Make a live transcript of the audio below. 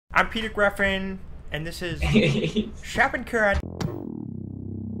I'm Peter Griffin, and this is Shopping Current.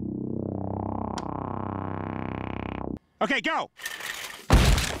 Okay, go!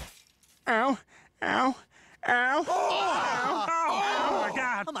 Ow, ow, ow, ow, oh my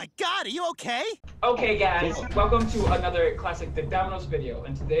god! Oh my god, are you okay? Okay guys, welcome to another classic The Dominos video,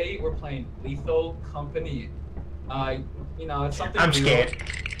 and today we're playing Lethal Company. You know, it's something I'm new. scared.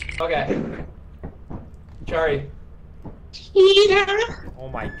 Okay. Cherry. Oh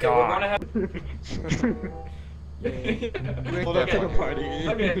my Okay, god. we're gonna have...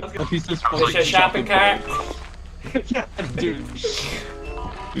 Okay, let's go. It's a shopping cart. Dude.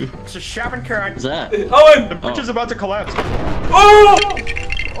 It's a shopping cart. What's that? Owen! The bridge is about to collapse. Oh!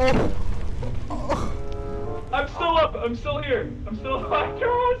 I'm still up. I'm still here. I'm still alive.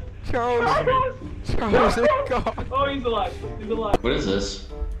 Charles! Charles, go! Oh, he's alive. He's alive. What is this?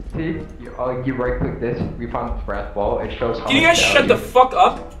 See, you right click this, we found this brass ball, it shows how Can you guys much shut the value. fuck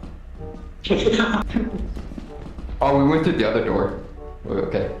up? Oh, we went through the other door.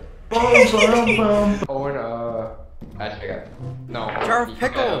 Okay. Oh, and actually I got... No. Jar of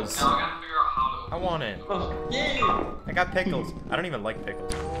pickles. Now I gotta figure out how to... I want it. Yay! I got pickles. I don't even like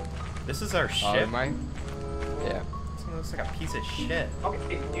pickles. This is our ship. Am I? Yeah. This one looks like a piece of shit.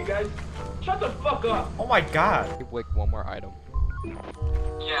 Okay, you guys, shut the fuck up. Oh my god. Like one more item.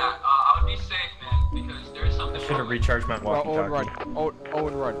 Yeah, I would be safe, man, because there's something. I should have recharged my Owen, walkie-talkie. run.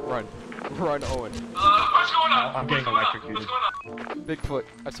 Owen, run. Run, Owen. What's going on? I'm getting electrocuted. What's going on? Bigfoot.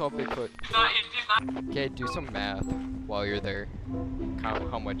 I saw Bigfoot. He's not. Okay, do some math while you're there. Count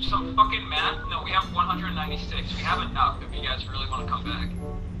how much. Some fucking math? No, we have 196. We have enough if you guys really want to come back.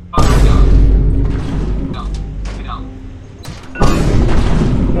 Oh, no. No. We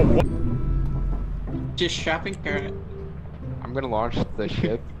don't. Just shopping cart. I'm gonna launch the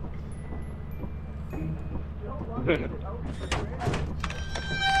ship.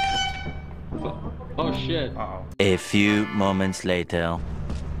 Oh shit. Uh-oh. A few moments later.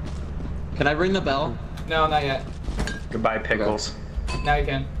 Can I ring the bell? No, not yet. Goodbye, pickles. Now you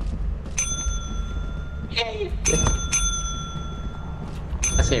can. Yay!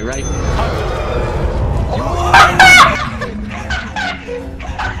 I say right.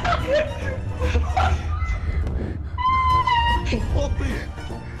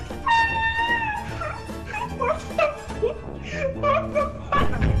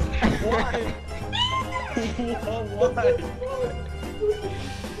 Why?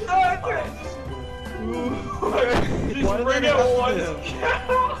 Just bring it once.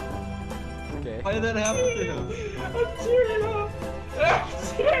 Okay. Why did that happen to him? I'm tearing up. I'm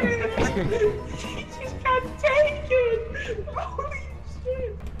tearing up. He just got taken. Holy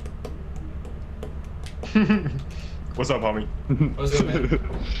shit. What's up, homie? What's up, man?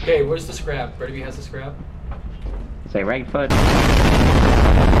 Okay, where's the scrap? Brady B has the scrap. Say right foot. Brady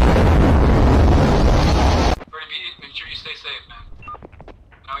B, make sure you stay safe, man.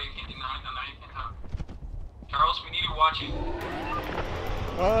 No, you can't. No, you can't talk. Charles, we need you watching.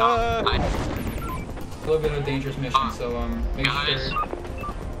 A little bit of a dangerous mission, so make sure.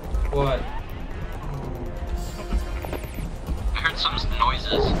 What? I heard some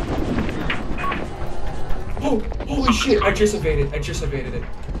noises. Oh, holy shit! I just evaded it.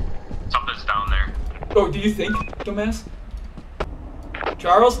 Something's down there. Oh, do you think, dumbass?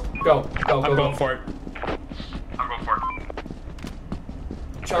 Charles, go. I'm going for it. I'm going for it.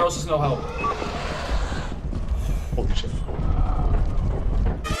 Charles is no help. Holy shit.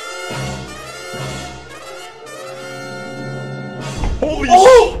 Holy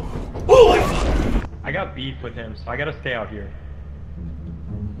shit! Holy fuck! I got beef with him, so I gotta stay out here.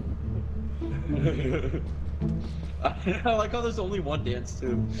 I like how there's only one dance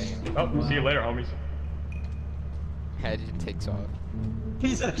too. Oh, see you later, homies. Head takes off.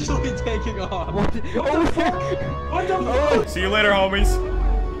 He's actually taking off. What the fuck? See you later, homies.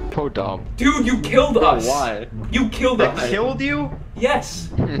 So dumb. Dude, you killed us! Why? You killed They us! killed you? Yes!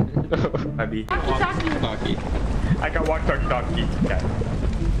 Maybe. Walkie-talkie. I got walkie-talkie. Okay.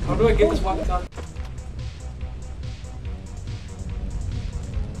 How do I get this walkie-talkie?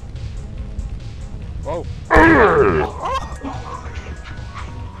 Whoa.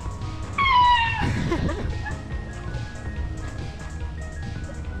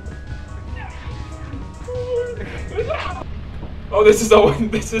 Oh, this is Owen.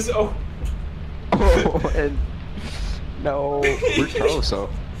 This is Owen. Oh, and no. Where's Charles? I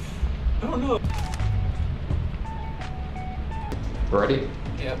don't know. Ready?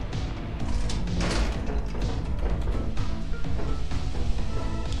 Yep.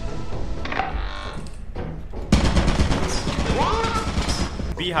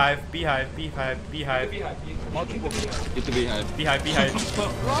 Beehive, beehive, beehive, beehive. Get the beehive. Beehive, beehive.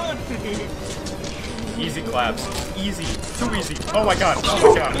 Run! Easy claps. Easy. Too easy. Oh my god.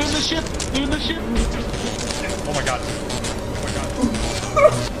 Oh my god. They're in the ship! They're in the ship! Oh my god. Oh my god.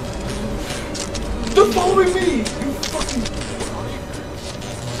 They're following me! You fucking...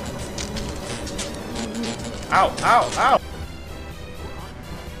 Ow, ow, ow!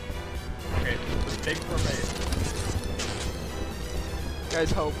 Okay, take for me.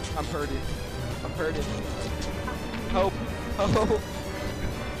 Guys, hope. I'm hurting. I'm hurting. Hope. Oh.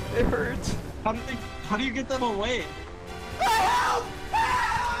 It hurts. How do you get them away? Help!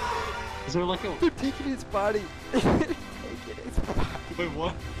 Is there like a... They're taking his body. Taking his body. Wait,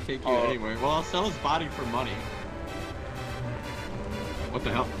 what? Take you anywhere. Well, I'll sell his body for money. What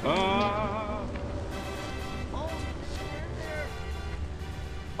the hell?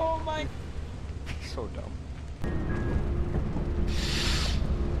 Oh my... So dumb.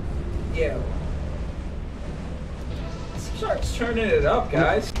 Yo. Shark's turning it up,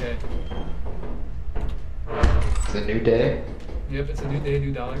 guys. Okay. It's a new day. Yep, it's a new day,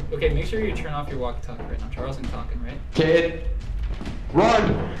 new dollar. Okay, make sure you turn off your walkie-talkie right now. Charles ain't talking, right? Kid,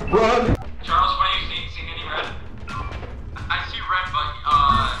 run, run. Charles, what do you see? See any red? I see red, but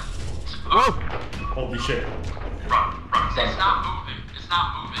Whoa! Holy shit. Run. It's not moving. It's not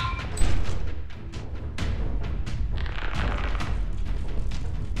moving.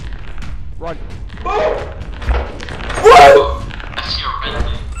 Run. Oh! What? I see a red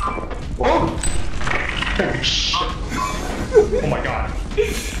thing. Oh! Holy shit. Oh my god.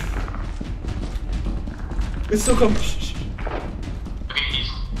 It's still coming. Okay,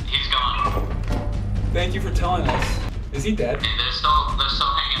 he's gone. Thank you for telling us. Is he dead? They're still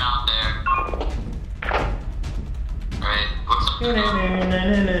hanging out there. Alright, looks like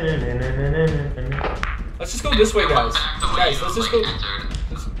Let's just go this way, guys. Guys, let's just go.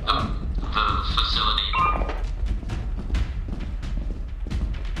 The facility.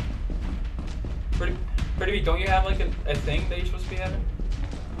 Pretty, don't you have like a thing that you're supposed to be having?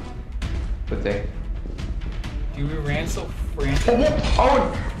 What thing? You ran so frantic.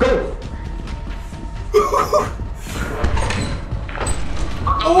 Oh, go!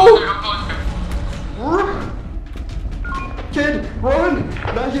 Oh! Kid, run!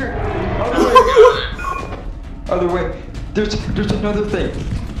 Not here. Other way. Other way. There's another thing.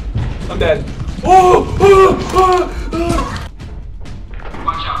 I'm dead. Oh!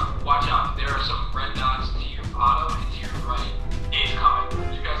 Watch out. There are some red dots to your auto and to your right. He's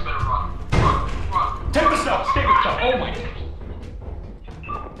coming. You guys better run. Run. Take the stuff, take the stuff. Oh my god.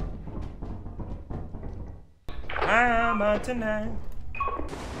 I'm out tonight.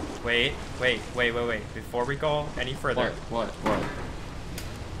 Wait. Before we go any further. What?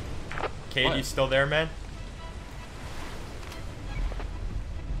 Cade, What? you still there, man?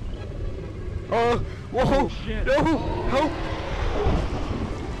 Oh, whoa, shit. no, help.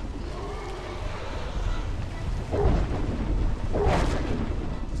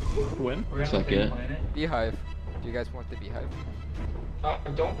 Win? We're Looks gonna like it. planet. Beehive. Do you guys want the beehive?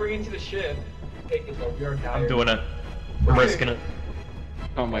 Don't bring it to the ship. Take it though. We are tired. I'm doing it. I'm risking it.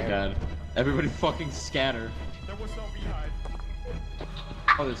 Oh my god. Everybody fucking scatter. There was no beehive.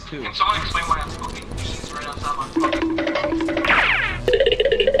 Oh, there's two. Can someone explain why I'm smoking bees right outside my fucking...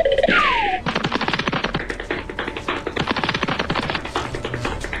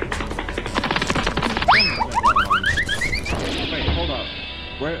 Wait, hold up.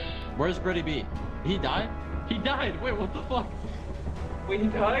 Where's Brady B? He died? He died! Wait, what the fuck? Wait, he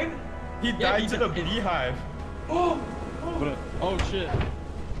died? He died to the beehive. Oh! Oh shit.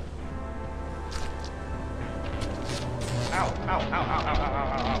 Ow.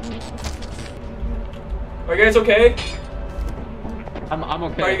 Are you guys okay? I'm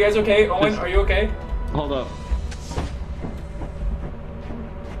okay. Are you guys okay? Owen, are you okay? Hold up.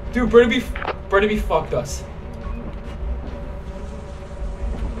 Dude, Brady B fucked us.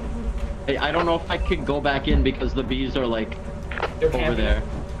 Hey, I don't know if I can go back in because the bees are like They're over camping. there.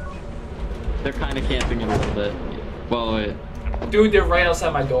 They're kind of camping it a little bit. Well, wait. Dude, they're right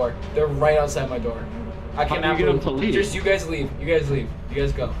outside my door. They're right outside my door. I How do cannot you get move. them to leave? Just you guys leave. You guys leave. You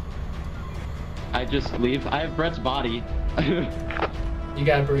guys go. I just leave. I have Brett's body. You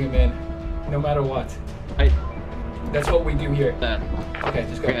gotta bring him in, no matter what. That's what we do here. That. Okay,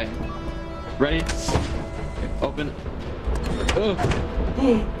 just go. Okay. Ready? Open. Ugh.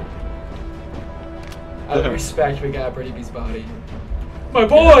 Out of respect, we got Brady B's body. My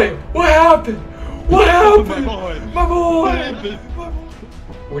boy! What happened? What happened? My boy! What happened?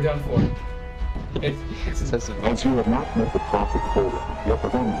 We're done for. As you have not met the profit quota, your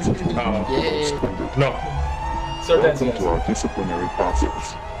performance is No. Start dancing, Welcome to guys. our disciplinary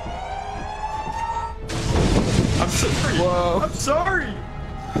process. I'm sorry. Whoa. I'm sorry.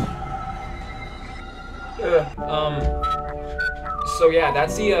 So yeah,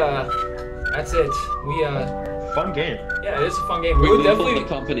 that's it. We Fun game. yeah, it is a fun game. We We'll lethal definitely the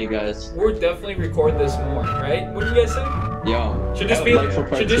company, guys. record this more, right? What do you guys say? Yo. Should this Hell be yeah. for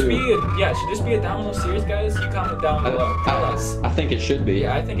part should this two. be a Domino series, guys? You comment down below. Tell us. I think it should be.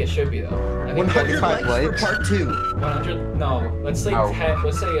 Yeah, I think it should be though. I think 100 likes for part 2. 100. No, let's say Oh. 10.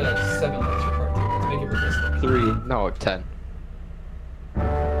 Let's say 7 likes for part 2. Let's make it realistic. 3. No, 10.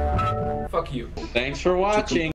 Fuck you. Thanks for watching.